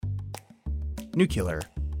Nuclear.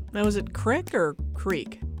 Now, is it crick or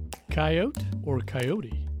creek? Coyote or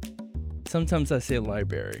coyote? Sometimes I say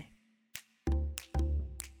library.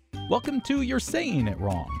 Welcome to You're Saying It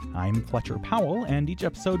Wrong. I'm Fletcher Powell, and each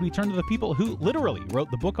episode we turn to the people who literally wrote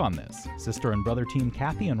the book on this, sister and brother team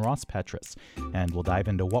Kathy and Ross Petras. And we'll dive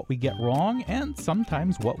into what we get wrong and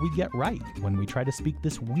sometimes what we get right when we try to speak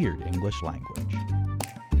this weird English language.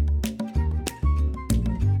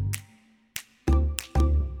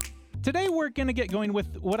 Today we're going to get going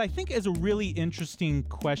with what I think is a really interesting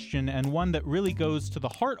question, and one that really goes to the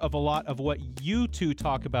heart of a lot of what you two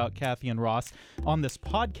talk about, Kathy and Ross, on this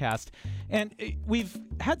podcast. And we've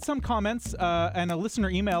had some comments and a listener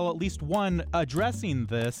email, at least one, addressing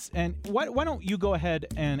this. And why don't you go ahead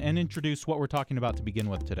and introduce what we're talking about to begin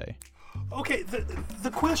with today? Okay,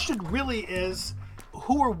 the question really is,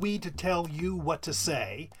 who are we to tell you what to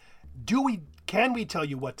say? Can we tell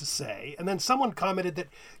you what to say? And then someone commented that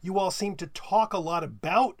you all seem to talk a lot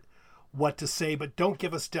about what to say, but don't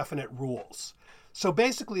give us definite rules. So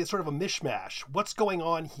basically, it's sort of a mishmash. What's going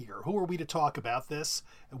on here? Who are we to talk about this?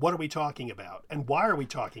 And what are we talking about? And why are we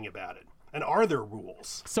talking about it? And are there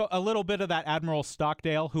rules? So a little bit of that Admiral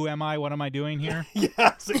Stockdale, who am I, what am I doing here?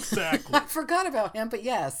 Yes, exactly. I forgot about him, but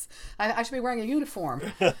yes, I should be wearing a uniform.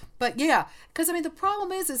 But yeah, because I mean, the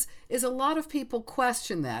problem is a lot of people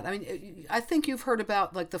question that. I mean, I think you've heard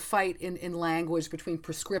about like the fight in language between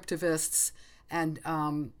prescriptivists and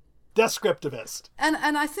descriptivist. And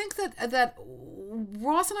I think that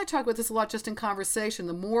Ross and I talk about this a lot just in conversation.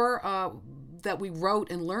 The more that we wrote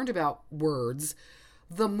and learned about words,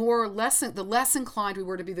 the less inclined we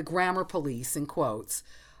were to be the grammar police, in quotes,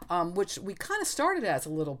 which we kind of started as a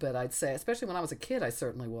little bit, I'd say, especially when I was a kid, I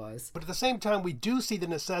certainly was. But at the same time, we do see the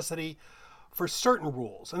necessity for certain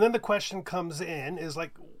rules. And then the question comes in is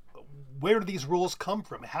like, where do these rules come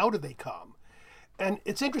from? How do they come? And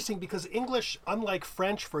it's interesting because English, unlike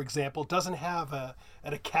French, for example, doesn't have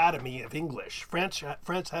an academy of English. France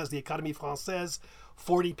has the Académie Française,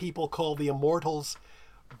 40 people called the Immortals,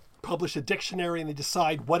 publish a dictionary, and they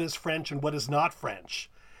decide what is French and what is not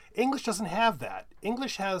French. English doesn't have that.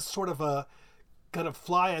 English has sort of a kind of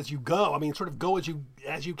fly as you go. I mean, sort of go as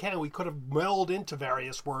you can. We could have melded into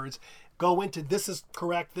various words, go into this is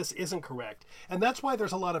correct, this isn't correct. And that's why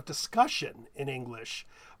there's a lot of discussion in English,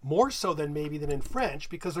 more so than in French,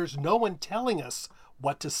 because there's no one telling us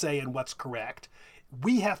what to say and what's correct.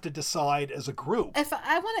 We have to decide as a group. If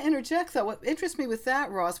I want to interject, though, what interests me with that,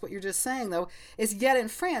 Ross, what you're just saying, though, is yet in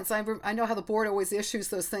France, I know how the board always issues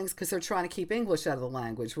those things because they're trying to keep English out of the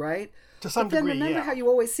language, right? To some degree, But then remember how you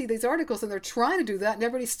always see these articles and they're trying to do that and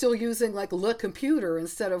everybody's still using like le computer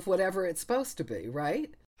instead of whatever it's supposed to be,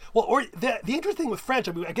 right? Well, or the interesting thing with French,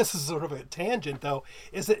 I mean, I guess this is sort of a tangent, though,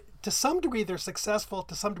 is that to some degree they're successful,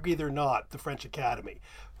 to some degree they're not, the French Academy.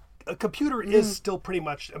 A computer is still pretty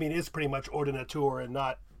much ordinateur and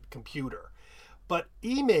not computer. But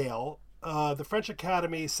email, the French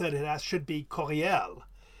Academy said should be courriel.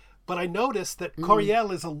 But I noticed that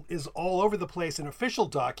courriel is all over the place in official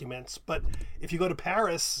documents. But if you go to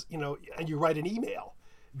Paris, and you write an email,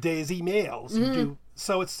 des emails, you do.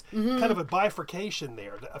 So it's kind of a bifurcation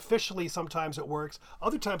there. Officially, sometimes it works.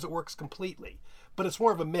 Other times it works completely. But it's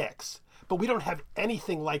more of a mix. But we don't have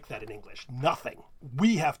anything like that in English. Nothing.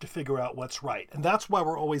 We have to figure out what's right. And that's why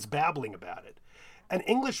we're always babbling about it. And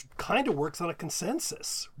English kind of works on a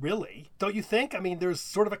consensus, really. Don't you think? I mean, there's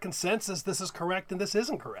sort of a consensus, this is correct and this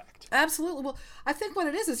isn't correct. Absolutely. Well, I think what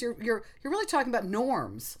it is you're really talking about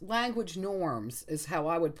norms. Language norms is how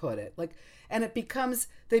I would put it. And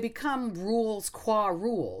they become rules qua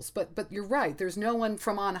rules. But you're right. There's no one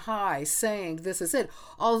from on high saying this is it.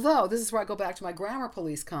 Although, this is where I go back to my grammar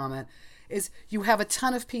police comment, is you have a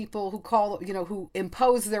ton of people who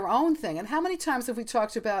impose their own thing. And how many times have we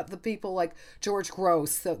talked about the people like George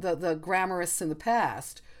Gross, the grammarists in the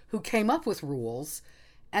past, who came up with rules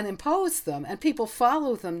and imposed them, and people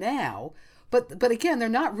follow them now. But again, they're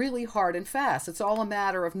not really hard and fast. It's all a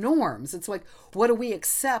matter of norms. It's like, what do we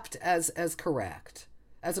accept as correct,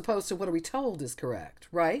 as opposed to what are we told is correct,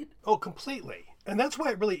 right? Oh, completely. And that's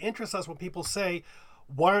why it really interests us when people say,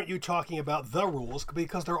 why aren't you talking about the rules?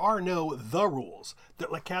 Because there are no the rules.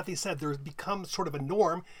 That, like Kathy said, there's become sort of a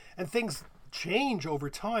norm, and things change over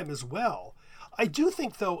time as well. I do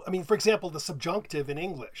think, though, I mean, for example, the subjunctive in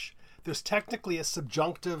English. There's technically a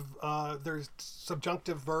subjunctive, there's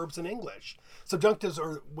subjunctive verbs in English. Subjunctives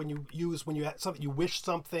are when you have something, you wish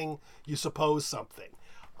something, you suppose something.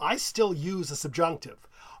 I still use a subjunctive.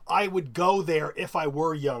 I would go there if I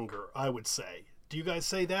were younger, I would say. Do you guys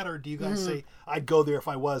say that, or do you guys say, I'd go there if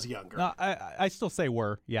I was younger? No, I still say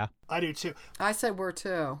were, yeah. I do too. I say were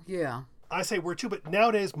too, yeah. I say were too, but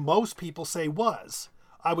nowadays most people say was.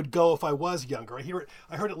 I would go if I was younger.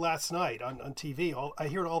 I heard it last night on TV. I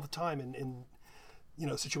hear it all the time in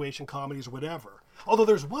situation comedies or whatever. Although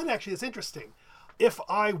there's one actually that's interesting. If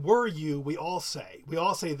I were you, we all say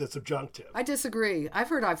the subjunctive. I disagree. I've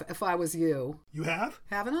heard if I was you. You have?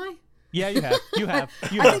 Haven't I? Yeah, you have. You have.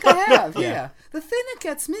 I think I have, yeah. The thing that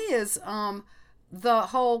gets me is the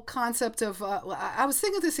whole concept of, I was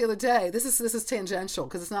thinking this the other day. This is tangential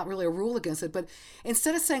because it's not really a rule against it. But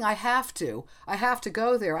instead of saying I have to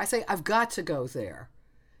go there, I say I've got to go there.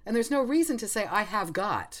 And there's no reason to say I have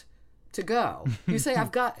got to go. You say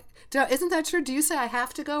I've got. Isn't that true? Do you say I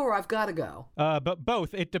have to go or I've got to go? But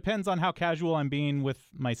both. It depends on how casual I'm being with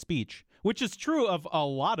my speech, which is true of a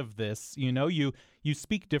lot of this. You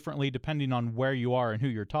speak differently depending on where you are and who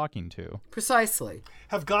you're talking to. Precisely.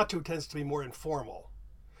 Have got to tends to be more informal.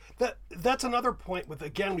 That's another point with,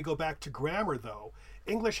 again, we go back to grammar, though.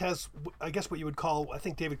 English has, I guess what you would call, I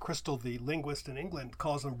think David Crystal, the linguist in England,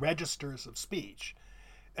 calls them registers of speech.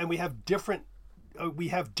 And we have different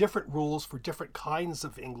rules for different kinds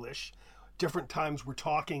of English. Different times we're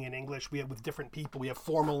talking in English. We have with different people. We have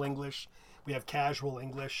formal English. We have casual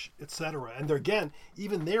English, etc. And again,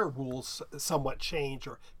 even their rules somewhat change,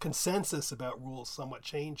 or consensus about rules somewhat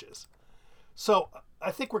changes. So I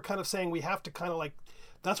think we're kind of saying we have to kind of like,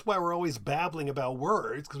 that's why we're always babbling about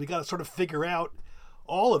words, because we got to sort of figure out,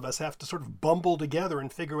 all of us have to sort of bumble together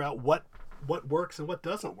and figure out what works and what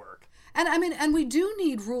doesn't work. And I mean, and we do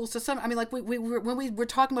need rules to some. I mean, like when we were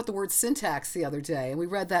talking about the word syntax the other day, and we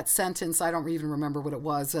read that sentence. I don't even remember what it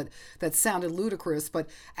was that sounded ludicrous, but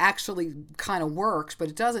actually kind of works. But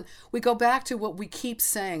it doesn't. We go back to what we keep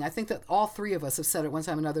saying. I think that all three of us have said it one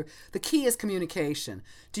time or another. The key is communication.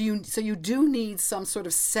 So you do need some sort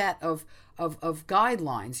of set of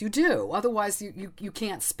guidelines. You do. Otherwise, you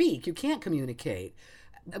can't speak. You can't communicate.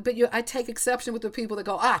 But I take exception with the people that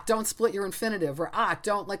go, don't split your infinitive, or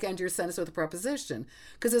don't end your sentence with a preposition.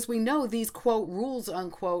 Because as we know, these, quote, rules,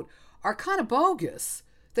 unquote, are kind of bogus.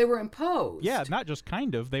 They were imposed. Yeah, not just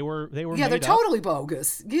kind of. They were Yeah, made they're up. totally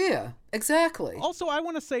bogus. Yeah, exactly. Also, I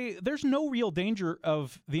want to say there's no real danger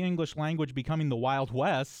of the English language becoming the Wild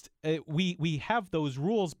West. We have those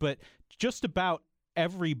rules, but just about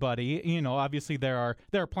everybody, obviously there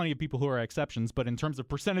are plenty of people who are exceptions, but in terms of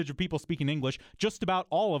percentage of people speaking English, just about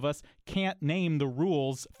all of us can't name the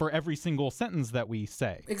rules for every single sentence that we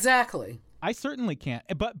say. Exactly. I certainly can't,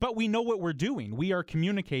 but we know what we're doing. We are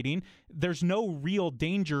communicating. There's no real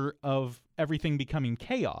danger of everything becoming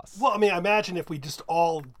chaos. Well, I mean, I imagine if we just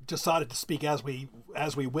all decided to speak as we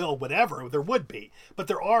will, whatever, there would be. But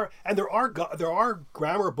there are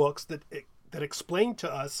grammar books that explain to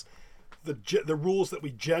us the rules that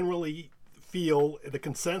we generally feel, the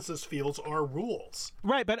consensus feels, are rules.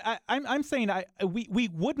 Right, but I'm saying I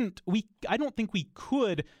don't think we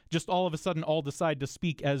could just all of a sudden all decide to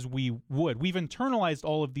speak as we would. We've internalized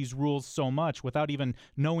all of these rules so much without even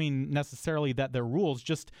knowing necessarily that they're rules,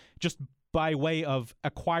 just by way of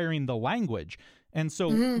acquiring the language. And so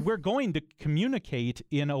we're going to communicate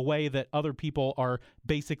in a way that other people are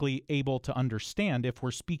basically able to understand if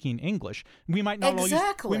we're speaking English. We might not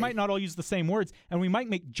all use the same words, and we might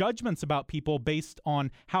make judgments about people based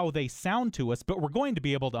on how they sound to us, but we're going to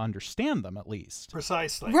be able to understand them at least.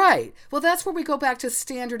 Precisely. Right. Well, that's where we go back to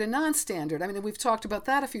standard and non-standard. I mean, we've talked about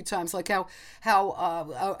that a few times, like how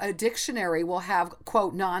a dictionary will have,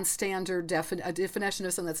 quote, non-standard a definition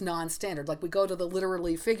of something that's non-standard. Like we go to the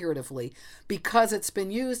literally, figuratively, because it's been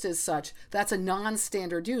used as such, that's a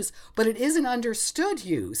non-standard use, but it is an understood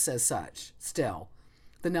use as such still,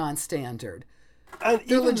 the non-standard. And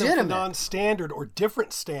They're even legitimate. the non-standard or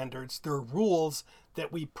different standards, there are rules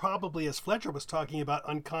that we probably, as Fletcher was talking about,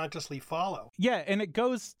 unconsciously follow. Yeah, and it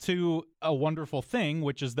goes to a wonderful thing,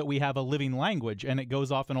 which is that we have a living language, and it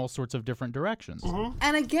goes off in all sorts of different directions. Mm-hmm.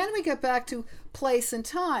 And again, we get back to place and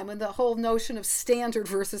time and the whole notion of standard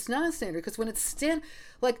versus non-standard, because when it's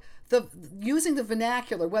using the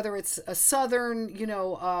vernacular, whether it's a southern,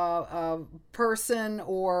 person,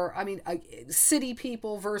 or city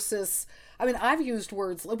people versus, I've used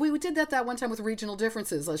words. We did that one time with regional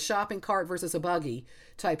differences, a shopping cart versus a buggy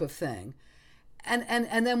type of thing,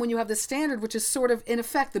 and then when you have the standard, which is sort of in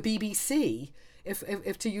effect the BBC,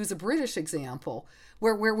 if to use a British example,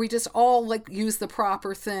 where we just all use the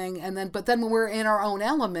proper thing, but then when we're in our own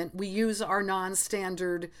element, we use our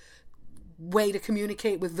non-standard way to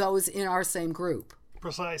communicate with those in our same group.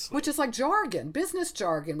 Precisely. Which is like jargon, business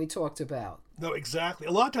jargon we talked about. No, exactly.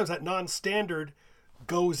 A lot of times that non-standard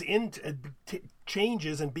goes into,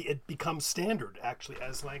 changes, and it becomes standard, actually,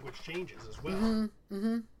 as language changes as well. Mm-hmm.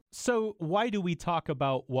 Mm-hmm. So why do we talk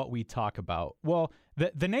about what we talk about? Well,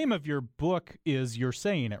 the name of your book is You're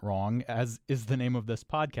Saying It Wrong, as is the name of this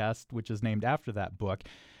podcast, which is named after that book.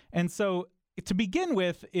 And so to begin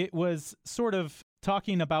with, it was sort of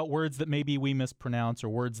talking about words that maybe we mispronounce or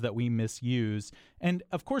words that we misuse. And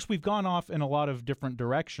of course, we've gone off in a lot of different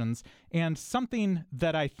directions. And something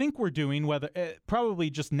that I think we're doing, whether probably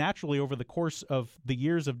just naturally over the course of the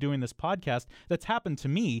years of doing this podcast, that's happened to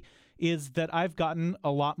me, is that I've gotten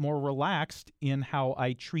a lot more relaxed in how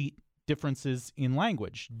I treat differences in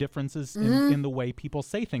language, differences in the way people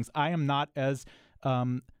say things. I am not as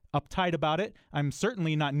uptight about it. I'm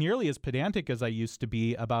certainly not nearly as pedantic as I used to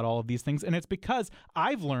be about all of these things. And it's because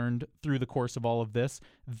I've learned through the course of all of this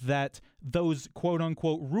that those quote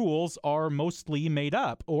unquote rules are mostly made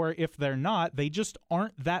up. Or if they're not, they just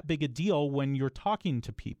aren't that big a deal when you're talking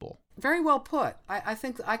to people. Very well put. I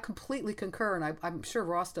think I completely concur, and I'm sure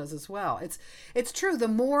Ross does as well. It's true. The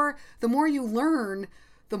more you learn,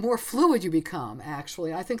 the more fluid you become,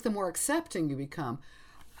 actually. I think the more accepting you become.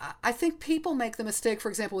 I think people make the mistake, for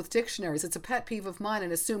example, with dictionaries. It's a pet peeve of mine,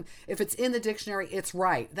 and assume if it's in the dictionary, it's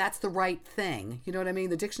right. That's the right thing. You know what I mean?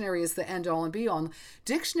 The dictionary is the end all and be all.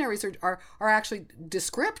 Dictionaries are actually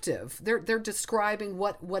descriptive. They're describing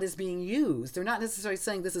what is being used. They're not necessarily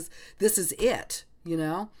saying this is it. You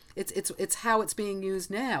know, it's how it's being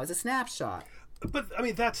used now. It's a snapshot. But I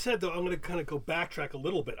mean, that said, though, I'm going to kind of go backtrack a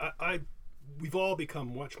little bit. We've all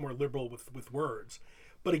become much more liberal with words,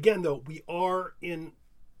 but again, though, we are in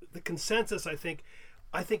the consensus. I think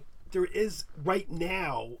there is right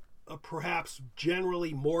now a perhaps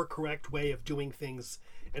generally more correct way of doing things,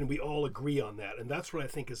 and we all agree on that. And that's what I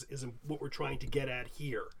think is what we're trying to get at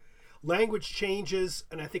here. Language changes,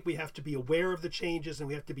 and I think we have to be aware of the changes, and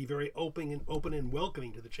we have to be very open and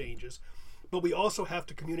welcoming to the changes. But we also have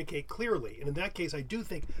to communicate clearly. And in that case, I do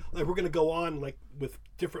think we're going to go on with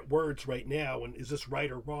different words right now. And is this right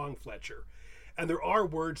or wrong, Fletcher? And there are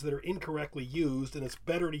words that are incorrectly used, and it's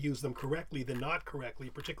better to use them correctly than not correctly,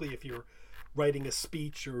 particularly if you're writing a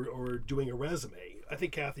speech or doing a resume. I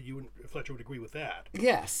think, Kathy, you and Fletcher would agree with that.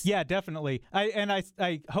 Yes. Yeah, definitely.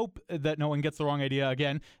 I hope that no one gets the wrong idea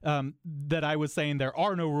again, that I was saying there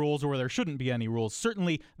are no rules or there shouldn't be any rules.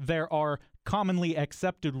 Certainly, there are commonly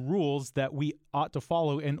accepted rules that we ought to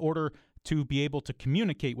follow in order to be able to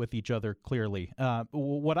communicate with each other clearly.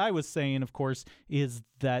 What I was saying, of course, is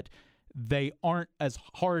that they aren't as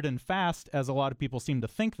hard and fast as a lot of people seem to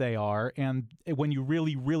think they are. And when you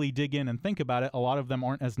really, really dig in and think about it, a lot of them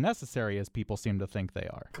aren't as necessary as people seem to think they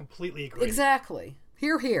are. Completely agree. Exactly.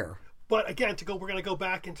 Here. But again, we're going to go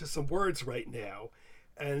back into some words right now.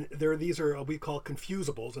 And these are what we call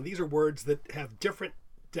confusables. And these are words that have different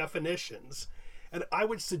definitions. And I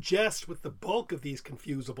would suggest with the bulk of these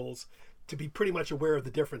confusables to be pretty much aware of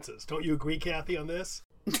the differences. Don't you agree, Kathy, on this?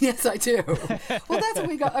 Yes, I do. Well, that's what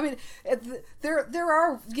we got. I mean, there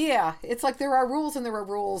are, it's like there are rules and there are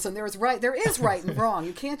rules, and there is right and wrong.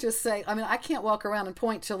 You can't just say, I mean, I can't walk around and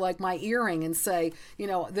point to like my earring and say,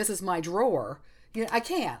 this is my drawer. I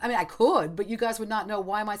can't. I mean, I could, but you guys would not know.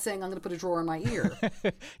 Why am I saying I'm going to put a drawer in my ear?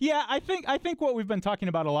 Yeah, I think what we've been talking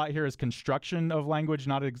about a lot here is construction of language,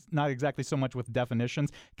 not exactly so much with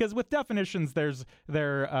definitions. Because with definitions,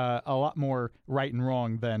 there a lot more right and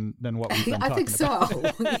wrong than what we've been talking about. I think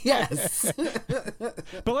so. Yes.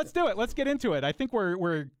 But let's do it. Let's get into it. I think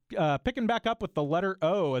we're picking back up with the letter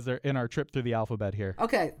O in our trip through the alphabet here.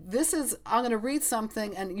 Okay, I'm going to read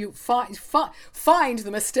something, and you find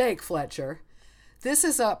the mistake, Fletcher. This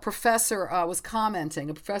is a professor was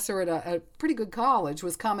commenting. A professor at a pretty good college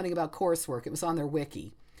was commenting about coursework. It was on their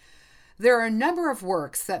wiki. There are a number of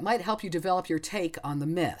works that might help you develop your take on the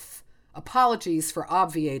myth. Apologies for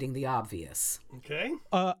obviating the obvious. Okay.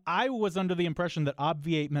 I was under the impression that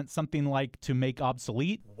obviate meant something like to make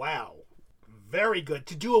obsolete. Wow. Very good.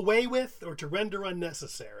 To do away with or to render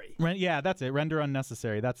unnecessary. Yeah, that's it. Render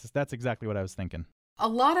unnecessary. That's exactly what I was thinking. A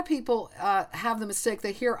lot of people have the mistake.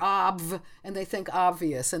 They hear obv and they think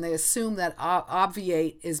obvious, and they assume that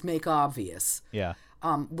obviate is make obvious. Yeah.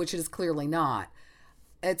 Which it is clearly not.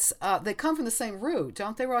 It's they come from the same root,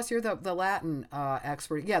 don't they, Ross? You're the Latin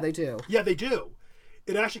expert. Yeah, they do. Yeah, they do.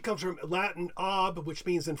 It actually comes from Latin ob, which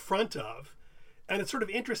means in front of, and it's sort of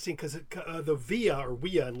interesting because the via or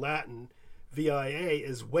via in Latin, via,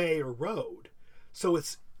 is way or road, so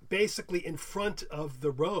it's basically in front of the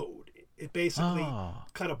road. It basically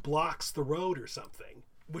kind of blocks the road or something,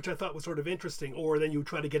 which I thought was sort of interesting. Or then you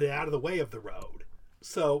try to get it out of the way of the road.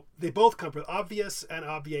 So they both come from obvious and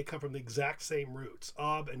obviate come from the exact same roots,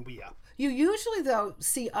 ob and via. You usually, though,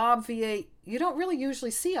 see obviate. You don't really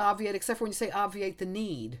usually see obviate except for when you say obviate the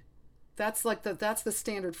need. That's like that's the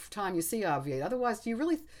standard time you see obviate. Otherwise,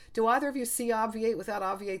 do either of you see obviate without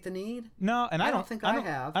obviate the need? No, and I don't think I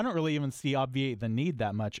have. I don't really even see obviate the need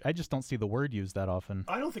that much. I just don't see the word used that often.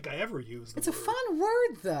 I don't think I ever use the It's word. a fun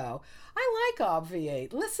word, though. I like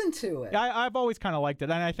obviate. Listen to it. Yeah, I've always kind of liked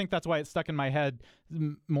it, and I think that's why it stuck in my head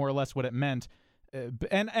more or less what it meant.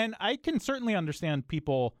 And I can certainly understand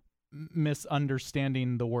people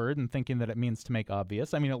misunderstanding the word and thinking that it means to make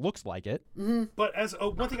obvious. I mean, it looks like it. But as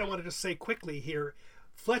one thing I wanted to say quickly here,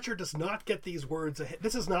 Fletcher does not get these words ahead.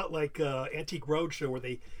 This is not like Antique Roadshow where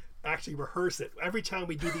they actually rehearse it. Every time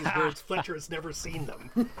we do these words, Fletcher has never seen them.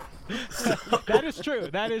 That is true.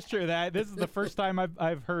 That is true. This is the first time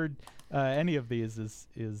I've heard any of these.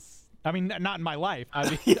 I mean, not in my life,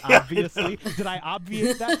 obviously. Did I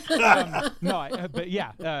obviate that? No, but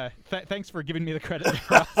yeah. Thanks for giving me the credit,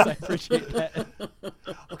 Ross. I appreciate that.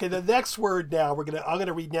 Okay, the next word now I'm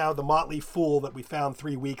gonna read now the Motley Fool that we found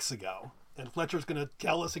 3 weeks ago, and Fletcher's gonna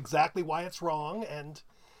tell us exactly why it's wrong, and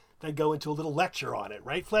then go into a little lecture on it.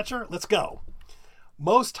 Right, Fletcher? Let's go.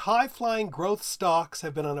 Most high-flying growth stocks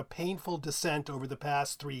have been on a painful descent over the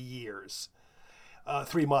past 3 years,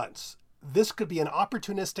 3 months. This could be an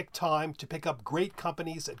opportunistic time to pick up great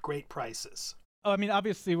companies at great prices. I mean,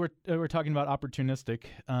 obviously, we're talking about opportunistic.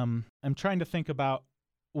 I'm trying to think about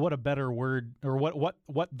what a better word, or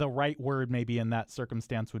what the right word maybe in that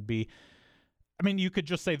circumstance would be. I mean, you could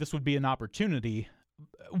just say this would be an opportunity.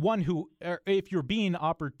 One who, if you're being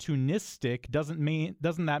opportunistic,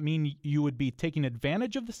 doesn't that mean you would be taking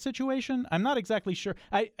advantage of the situation? I'm not exactly sure.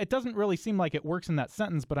 It doesn't really seem like it works in that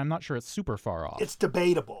sentence, but I'm not sure it's super far off. It's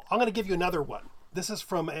debatable. I'm going to give you another one. This is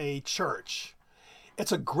from a church.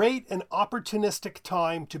 It's a great and opportunistic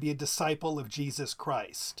time to be a disciple of Jesus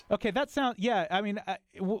Christ. Okay, that sounds, yeah, I mean,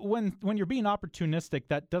 when you're being opportunistic,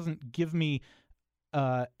 that doesn't give me,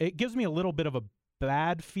 it gives me a little bit of a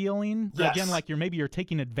bad feeling. Yes. Again, like you're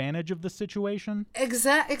taking advantage of the situation.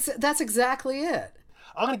 That's exactly it.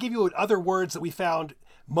 I'm going to give you other words that we found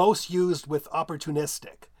most used with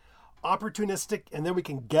opportunistic. Opportunistic, and then we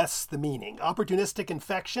can guess the meaning. Opportunistic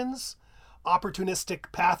infections,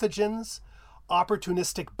 opportunistic pathogens,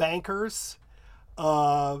 opportunistic bankers,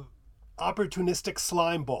 opportunistic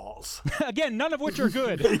slime balls. Again, none of which are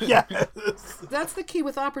good. Yes. That's the key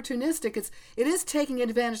with opportunistic. It is taking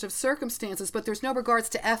advantage of circumstances, but there's no regards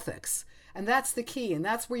to ethics. And that's the key. And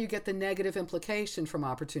that's where you get the negative implication from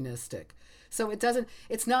opportunistic. So it's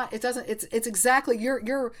exactly,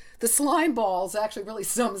 the slime balls actually really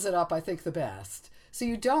sums it up, I think, the best. So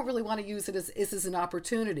you don't really want to use it as an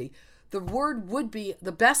opportunity. The word would be,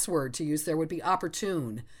 the best word to use there would be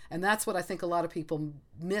opportune. And that's what I think a lot of people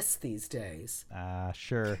miss these days.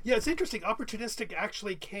 Sure. Yeah, it's interesting. Opportunistic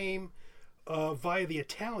actually came via the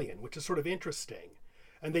Italian, which is sort of interesting.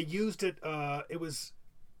 And they used it,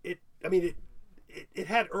 it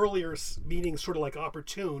had earlier meanings sort of like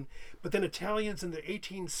opportune, but then Italians in the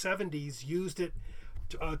 1870s used it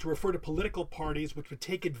to refer to political parties which would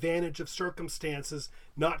take advantage of circumstances,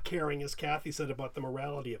 not caring, as Kathy said, about the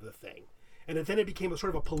morality of the thing. And then it became a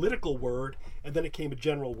sort of a political word, and then it became a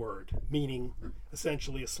general word, meaning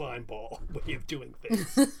essentially a slime ball way of doing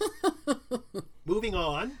things. Moving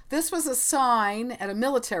on. This was a sign at a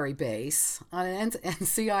military base on an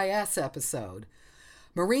NCIS episode.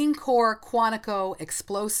 Marine Corps Quantico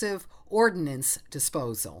Explosive Ordnance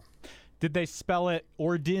Disposal. Did they spell it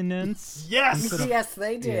ordinance? Yes. Yes,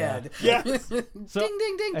 they did. Yeah. Yes. So, ding,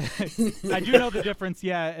 ding, ding. I do know the difference.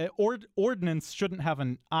 Yeah, ordnance shouldn't have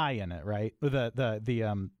an I in it, right?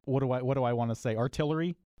 The what do I want to say?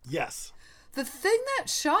 Artillery. Yes. The thing that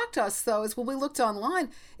shocked us, though, is when we looked online,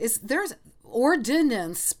 is there's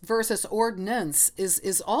ordinance versus ordnance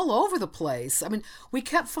is all over the place. I mean, we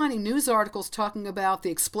kept finding news articles talking about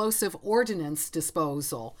the explosive ordnance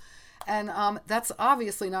disposal. And that's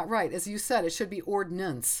obviously not right. As you said, it should be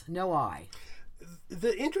ordnance, no I.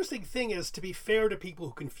 The interesting thing is, to be fair to people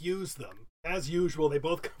who confuse them, as usual, they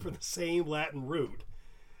both come from the same Latin root.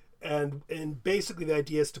 And basically the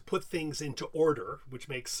idea is to put things into order, which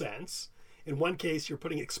makes sense. In one case, you're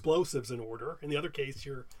putting explosives in order. In the other case,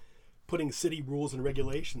 you're putting city rules and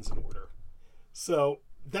regulations in order. So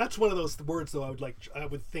that's one of those words, though, I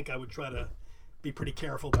would think I would try to be pretty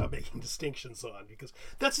careful about making distinctions on, because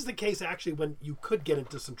that's the case actually when you could get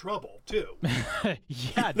into some trouble too.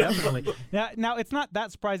 Yeah, definitely. Now it's not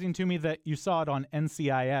that surprising to me that you saw it on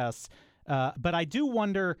NCIS, but I do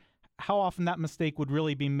wonder how often that mistake would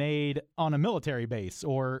really be made on a military base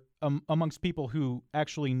or amongst people who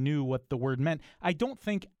actually knew what the word meant. I don't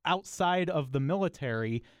think outside of the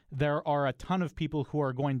military there are a ton of people who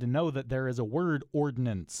are going to know that there is a word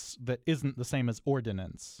ordnance that isn't the same as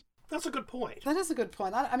ordinance. That's a good point. That is a good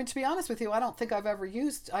point. I mean, to be honest with you, I don't think I've ever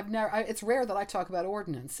used. It's rare that I talk about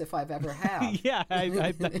ordnance, if I've ever have. Yeah,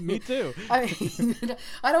 me too. I mean,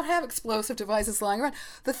 I don't have explosive devices lying around.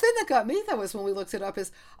 The thing that got me, though, is when we looked it up,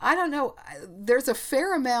 is I don't know. There's a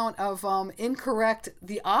fair amount of incorrect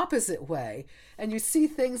the opposite way, and you see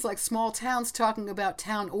things like small towns talking about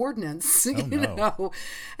town ordnance, know,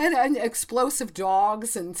 and explosive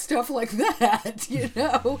dogs and stuff like that.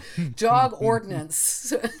 Dog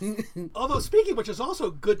ordnance. Although, speaking of which, it's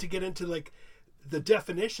also good to get into like the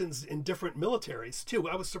definitions in different militaries too.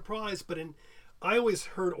 I was surprised, but I always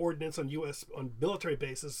heard ordnance on military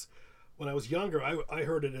bases. When I was younger, I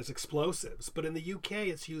heard it as explosives, but in the UK,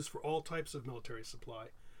 it's used for all types of military supply.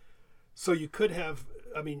 So you could have,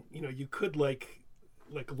 you could like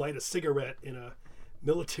light a cigarette in a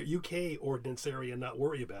military UK ordnance area and not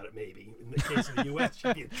worry about it. Maybe in the case of the US,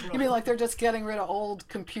 you'd be in trouble. You mean like they're just getting rid of old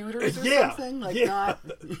computers or something? Like not.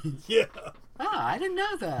 Yeah. I didn't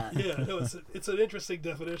know that. Yeah, no, it's an interesting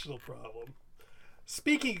definitional problem.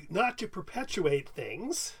 Speaking not to perpetuate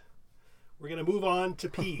things, we're going to move on to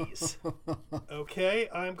peas. Okay,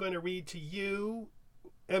 I'm going to read to you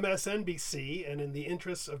MSNBC, and in the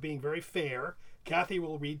interest of being very fair, Kathy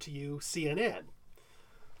will read to you CNN.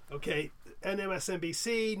 Okay, and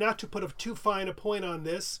MSNBC, not to put too fine a point on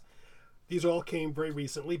this, these all came very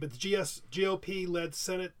recently, but the GOP-led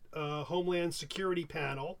Senate Homeland Security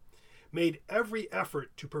panel made every effort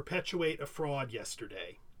to perpetuate a fraud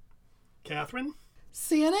yesterday. Catherine?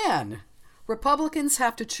 CNN. Republicans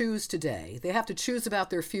have to choose today. They have to choose about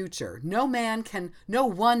their future. No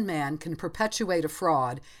one man can perpetuate a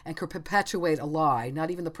fraud and can perpetuate a lie,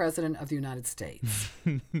 not even the President of the United States.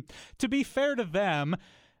 To be fair to them,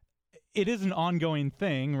 it is an ongoing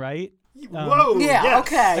thing, right? Whoa! Yeah, yes.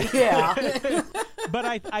 Okay, yeah. But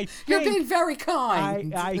I think... You're being very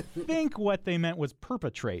kind. I think what they meant was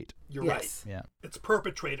perpetrate. You're Yes. right. Yeah. It's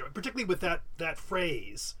perpetrator, particularly with that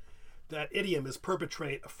phrase, that idiom is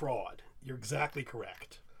perpetrate a fraud. You're exactly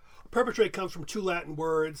correct. Perpetrate comes from two Latin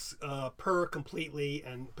words, per, completely,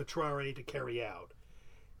 and petrare, to carry out.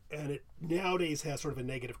 And it nowadays has sort of a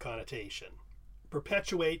negative connotation.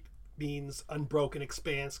 Perpetuate means unbroken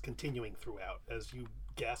expanse, continuing throughout, as you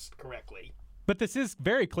guessed correctly. But this is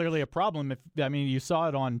very clearly a problem. You saw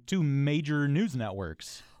it on two major news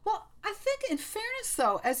networks. Well, I think in fairness,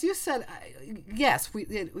 though, as you said, yes,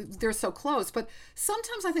 they're so close. But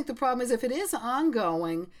sometimes I think the problem is if it is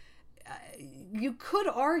ongoing, you could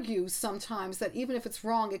argue sometimes that even if it's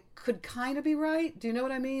wrong, it could kind of be right. Do you know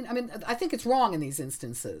what I mean? I think it's wrong in these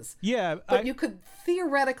instances. Yeah. But you could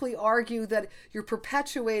theoretically argue that you're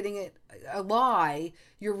perpetuating a lie.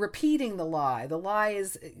 You're repeating the lie. The lie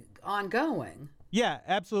is ongoing. Yeah,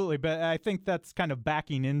 absolutely. But I think that's kind of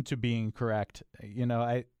backing into being correct.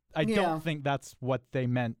 I don't think that's what they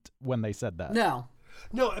meant when they said that.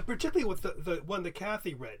 No, particularly with the one that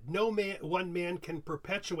Kathy read. One man can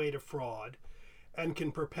perpetuate a fraud and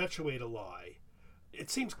can perpetuate a lie. It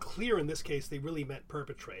seems clear in this case they really meant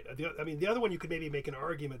perpetrate. The other one you could maybe make an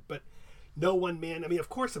argument, but no one man. Of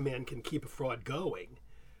course a man can keep a fraud going.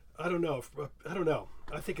 I don't know.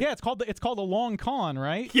 I think. Yeah, it's called a long con,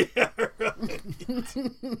 right? Yeah. Right.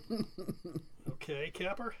 Okay,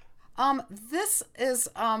 Capper. This is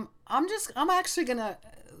I'm actually gonna.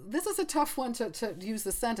 This is a tough one to use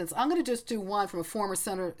the sentence. I'm going to just do one from a former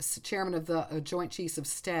chairman of the Joint Chiefs of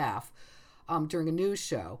Staff during a news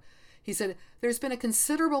show. He said, "There's been a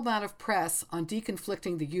considerable amount of press on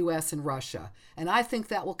deconflicting the U.S. and Russia, and I think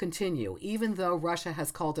that will continue, even though Russia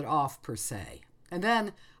has called it off, per se." And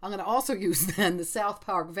then I'm going to also use the South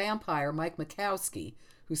Park vampire, Mike Makowski,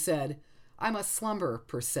 who said, "I must slumber,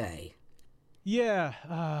 per se." Yeah.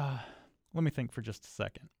 Let me think for just a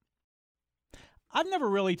second. I've never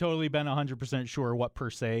really totally been 100% sure what per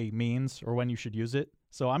se means or when you should use it.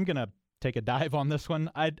 So I'm going to take a dive on this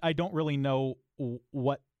one. I don't really know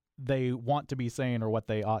what they want to be saying or what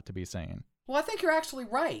they ought to be saying. Well, I think you're actually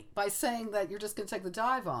right by saying that you're just going to take the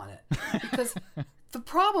dive on it. Because the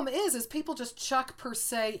problem is people just chuck per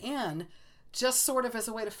se in just sort of as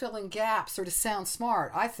a way to fill in gaps or to sound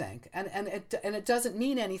smart, I think. And it doesn't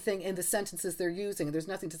mean anything in the sentences they're using. There's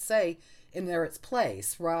nothing to say in its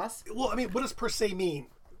place. Ross? Well, what does per se mean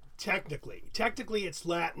technically? Technically, it's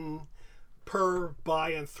Latin per,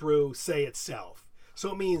 by, and through, se itself.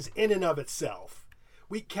 So it means in and of itself.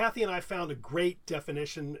 Kathy and I found a great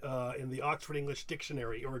definition in the Oxford English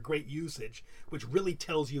Dictionary, or a great usage, which really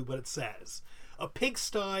tells you what it says. A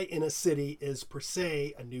pigsty in a city is per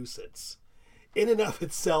se a nuisance. In and of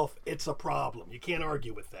itself, it's a problem. You can't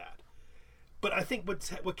argue with that. But I think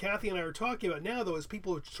what Kathy and I are talking about now, though, is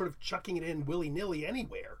people are sort of chucking it in willy-nilly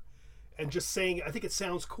anywhere. and just saying, I think it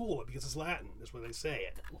sounds cool because it's Latin, is what they say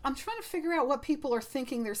it. I'm trying to figure out what people are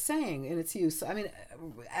thinking they're saying in its use. I mean,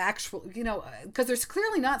 actual, because they're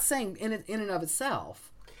clearly not saying in and of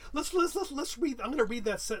itself. Let's read. I'm going to read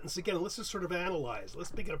that sentence again, and let's just sort of analyze.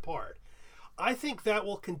 Let's pick it apart. I think that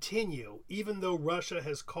will continue, even though Russia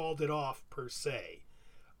has called it off per se.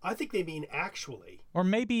 I think they mean actually. Or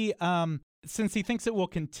maybe, since he thinks it will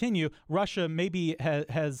continue, Russia maybe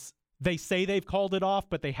has they say they've called it off,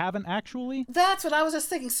 but they haven't actually? That's what I was just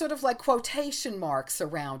thinking, sort of like quotation marks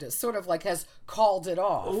around it, sort of like has called it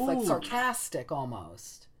off, like sarcastic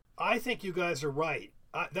almost. I think you guys are right.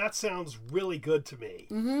 That sounds really good to me.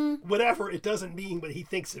 Mm-hmm. Whatever it doesn't mean, but he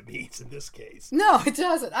thinks it means in this case. No, it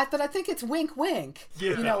doesn't. But I think it's wink, wink.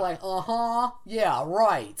 Yeah. Like, yeah,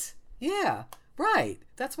 right. Yeah, right.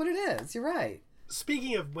 That's what it is. You're right.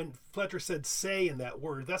 Speaking of when Fletcher said say in that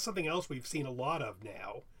word, that's something else we've seen a lot of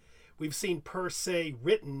now. We've seen per se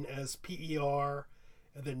written as PER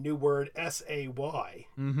and the new word SAY.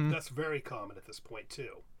 Mm-hmm. That's very common at this point,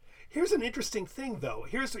 too. Here's an interesting thing, though.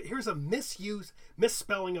 Here's a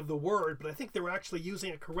misspelling of the word, but I think they're actually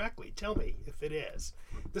using it correctly. Tell me if it is.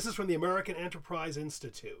 This is from the American Enterprise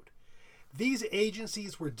Institute. These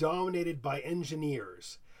agencies were dominated by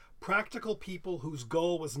engineers, practical people whose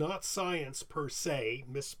goal was not science per se,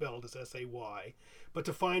 misspelled as SAY, but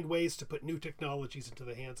to find ways to put new technologies into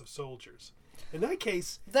the hands of soldiers. In that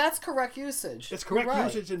case... That's correct usage. It's correct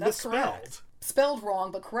usage and misspelled. Correct. Spelled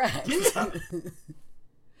wrong, but correct. Yeah.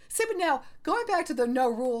 See, but now, going back to the no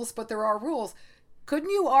rules, but there are rules, couldn't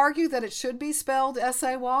you argue that it should be spelled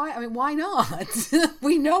S-A-Y? I mean, why not?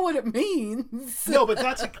 We know what it means. No, but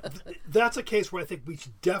that's a case where I think we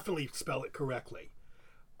should definitely spell it correctly.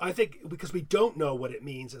 I think because we don't know what it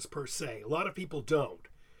means as per se. A lot of people don't.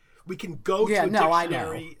 We can go to a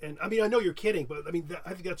dictionary, and I mean, I know you're kidding, but I mean, I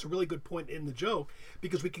think that's a really good point in the joke,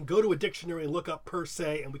 because we can go to a dictionary and look up per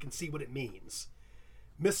se, and we can see what it means.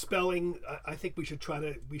 Misspelling, I think we should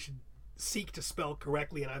seek to spell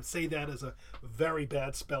correctly, and I'd say that as a very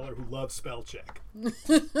bad speller who loves spell check.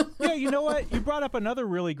 Yeah, you know what? You brought up another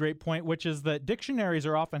really great point, which is that dictionaries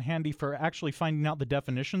are often handy for actually finding out the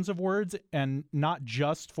definitions of words and not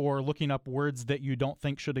just for looking up words that you don't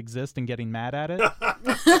think should exist and getting mad at it.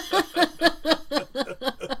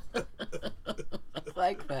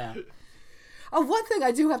 Like that. Oh, one thing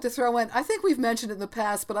I do have to throw in, I think we've mentioned it in the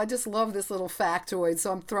past, but I just love this little factoid,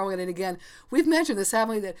 so I'm throwing it in again. We've mentioned this,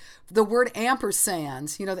 haven't we, that the word ampersand,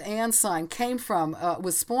 the and sign,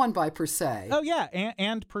 was spawned by per se. Oh, yeah,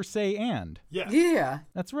 and per se and. Yeah. Yeah.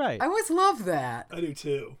 That's right. I always love that. I do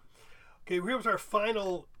too. Okay, here's our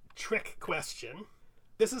final trick question.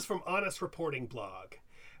 This is from Honest Reporting Blog.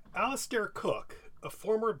 Alistair Cook, a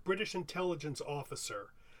former British intelligence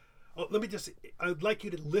officer. I'd like you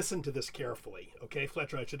to listen to this carefully, okay,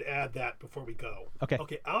 Fletcher? I should add that before we go. Okay.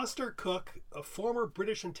 Okay, Alistair Cook, a former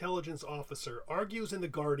British intelligence officer, argues in The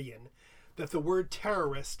Guardian that the word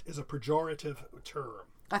terrorist is a pejorative term.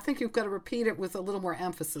 I think you've got to repeat it with a little more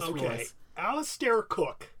emphasis, Okay. Royce. Alistair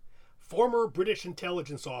Cook, former British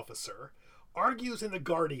intelligence officer, argues in The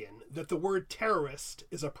Guardian that the word terrorist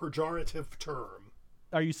is a pejorative term.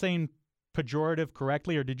 Are you saying pejorative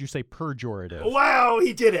correctly, or did you say pejorative? Wow,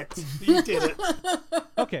 he did it. He did it.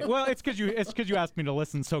 Okay, well, it's because you asked me to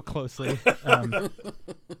listen so closely.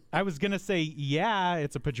 I was gonna say, yeah,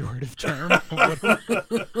 it's a pejorative term.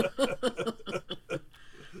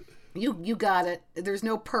 You got it. There's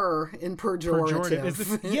no per in pejorative. Is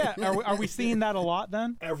this, yeah, are we seeing that a lot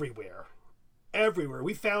then? Everywhere.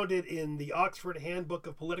 We found it in the Oxford Handbook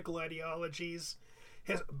of Political Ideologies,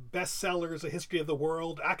 bestsellers, A History of the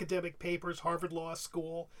World, academic papers, Harvard Law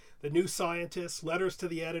School, The New Scientist, letters to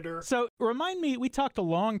the editor. So remind me, we talked a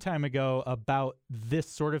long time ago about this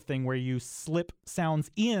sort of thing where you slip sounds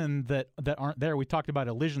in that aren't there. We talked about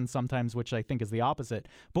elision sometimes, which I think is the opposite.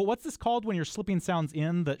 But what's this called when you're slipping sounds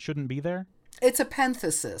in that shouldn't be there? It's a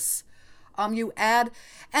penthesis. You add,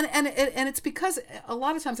 and it's because a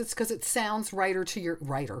lot of times it's because it sounds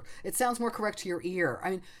It sounds more correct to your ear. I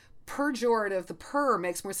mean, pejorative, the per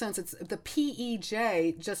makes more sense. It's the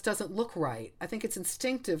PEJ just doesn't look right. I think it's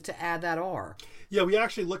instinctive to add that R. Yeah, we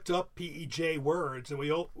actually looked up PEJ words, and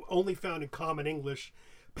we only found in Common English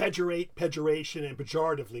pejorate, pejoration, and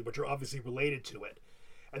pejoratively, which are obviously related to it.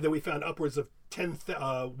 And then we found upwards of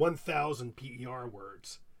 1,000 PER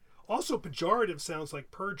words. Also, pejorative sounds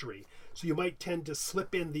like perjury, so you might tend to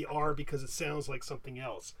slip in the R because it sounds like something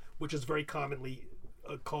else, which is very commonly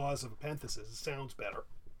a cause of a penthesis. It sounds better.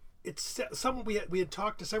 It's we had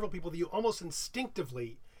talked to several people that you almost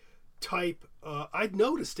instinctively type. I'd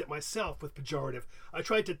noticed it myself with pejorative. I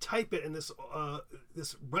tried to type it, and this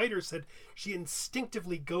writer said she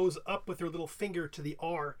instinctively goes up with her little finger to the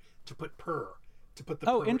R to put purr. To put the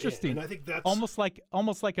purr interesting. in. And I think that's almost like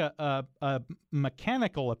a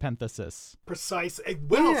mechanical epenthesis. precise.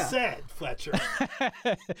 Well said, Fletcher.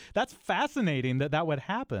 That's fascinating that would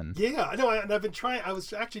happen. Yeah, no, and I've been trying. I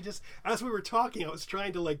was actually just as we were talking, I was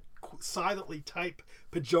trying to silently type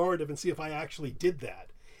pejorative and see if I actually did that.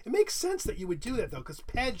 It makes sense that you would do that though, because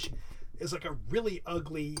pej is like a really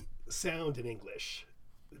ugly sound in English.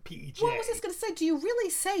 P-E-J. Well, I was just going to say, do you really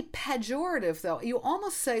say pejorative, though? You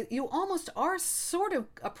almost are sort of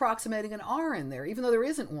approximating an R in there, even though there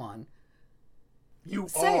isn't one. You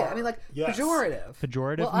say are. it. I mean, like, yes. pejorative.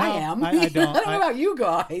 Pejorative? Well, no, I am. I don't. I don't know about you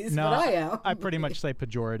guys, No, but I am. I pretty much say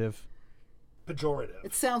pejorative. Pejorative.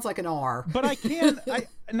 It sounds like an R. But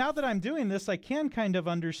now that I'm doing this, I can kind of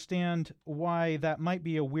understand why that might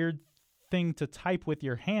be a weird thing to type with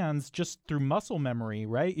your hands just through muscle memory,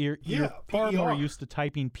 right? You're far more PER. used to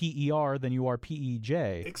typing PER than you are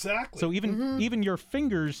PEJ. Exactly. So even your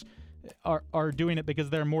fingers are doing it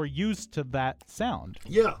because they're more used to that sound.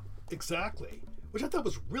 Yeah, exactly. Which I thought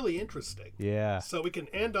was really interesting. Yeah. So we can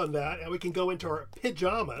end on that, and we can go into our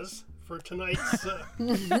pajamas for tonight's.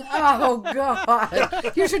 Oh,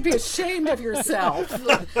 God. You should be ashamed of yourself.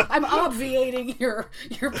 I'm obviating your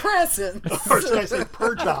presence. Or should I say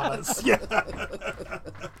pajamas? Yeah.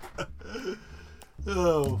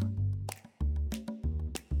 Oh.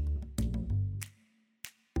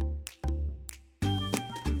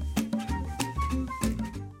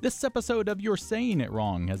 This episode of You're Saying It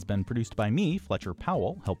Wrong has been produced by me, Fletcher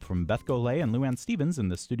Powell, help from Beth Golay and Luann Stevens in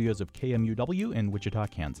the studios of KMUW in Wichita,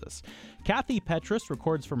 Kansas. Kathy Petrus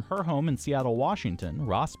records from her home in Seattle, Washington,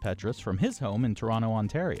 Ross Petrus from his home in Toronto,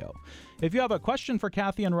 Ontario. If you have a question for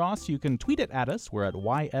Kathy and Ross, you can tweet it at us. We're at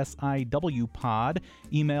YSIWpod.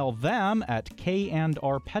 Email them at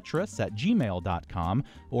kandrpetrus@gmail.com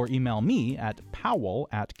or email me at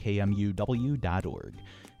powell@kmuw.org.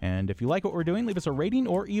 And if you like what we're doing, leave us a rating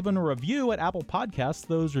or even a review at Apple Podcasts.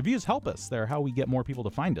 Those reviews help us. They're how we get more people to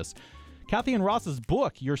find us. Kathy and Ross's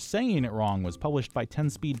book, You're Saying It Wrong, was published by 10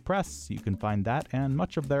 Speed Press. You can find that and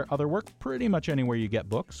much of their other work pretty much anywhere you get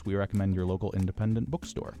books. We recommend your local independent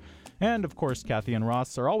bookstore. And of course, Kathy and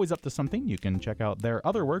Ross are always up to something. You can check out their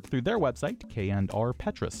other work through their website,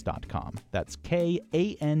 kandrpetrus.com. That's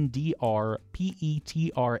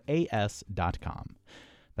KANDRPETRAS.com.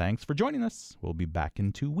 Thanks for joining us. We'll be back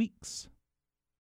in 2 weeks.